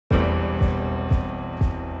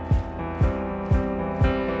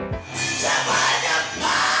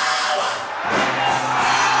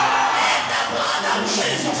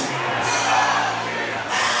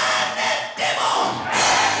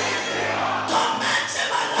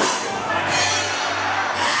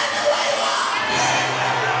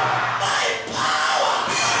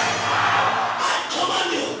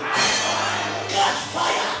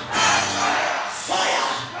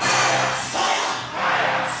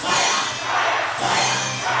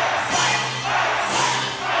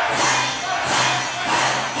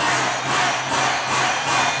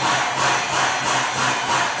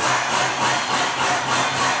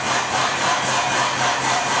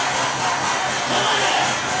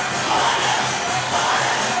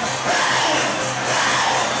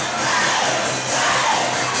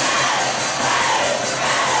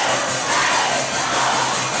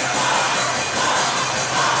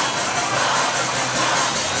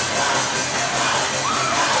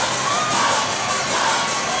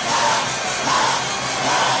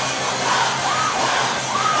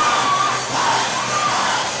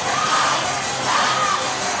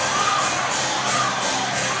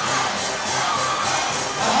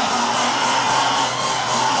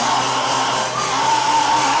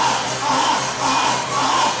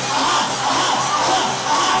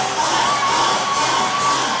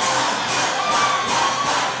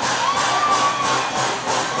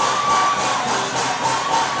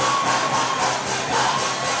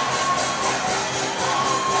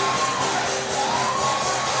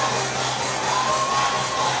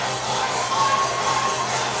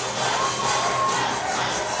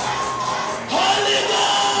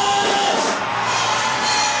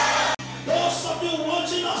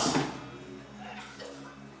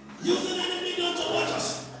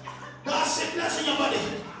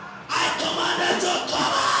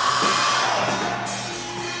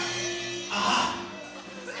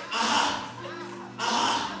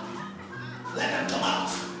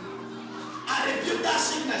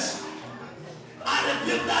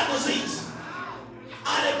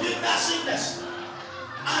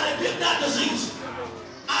rebuke that disease.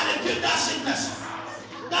 I rebuke that sickness.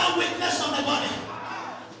 That weakness of the body.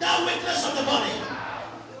 That weakness of the body.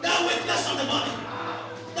 That weakness of the body.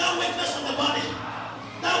 That weakness of the body.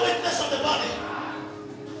 That weakness of the body.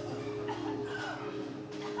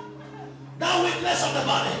 That weakness of the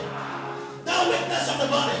body. That weakness of the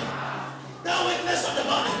body. That weakness of the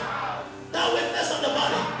body. That weakness of the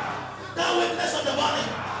body. That weakness of the body.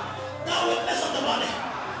 That weakness of the body.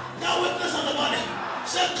 That weakness of the body.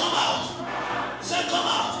 Say come out. Say come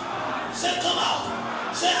out. Say come out.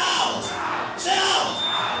 Say out. Say out.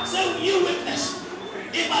 Say you weakness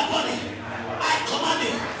in my body. I command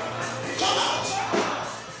you. Come out.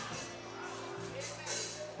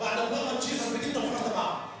 By the blood of Jesus, begin to flush them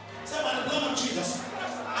out. Say by the blood of Jesus,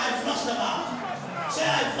 I flush them out. Say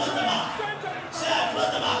I flush them out. Say I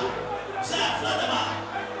flush them out. Say I flush them out.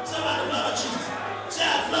 Say by the blood of Jesus. Say I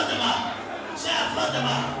flush them out. Say I flush them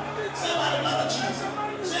out. Say by the blood of Jesus.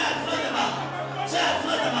 Say I flush them out. Say I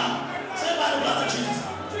flush them out. Say by the blood of Jesus.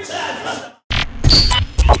 Say I flush them out.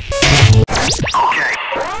 Okay.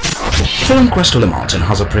 Following Christ on the Mountain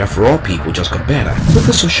has a prayer for all people just got better. With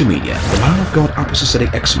the social media, the man of God Apostle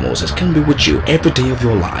Sediq X Moses can be with you every day of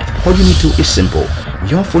your life. All you need to do is simple.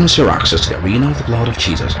 Your phone is your access to the arena of the blood of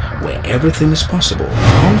Jesus, where everything is possible.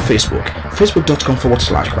 On Facebook,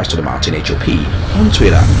 facebook.com/Christ on the Mountain HOP. On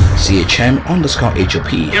Twitter,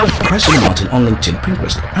 CHM_HOP. Christ on the Mountain on LinkedIn,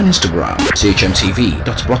 Pinterest, and Instagram.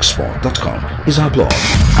 CHMTV.blogspot.com is our blog.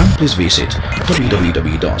 And please visit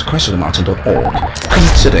www.christonthemountain.org.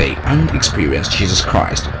 Connect today and experience Jesus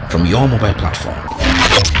Christ from your mobile platform.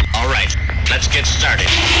 All right, let's get started.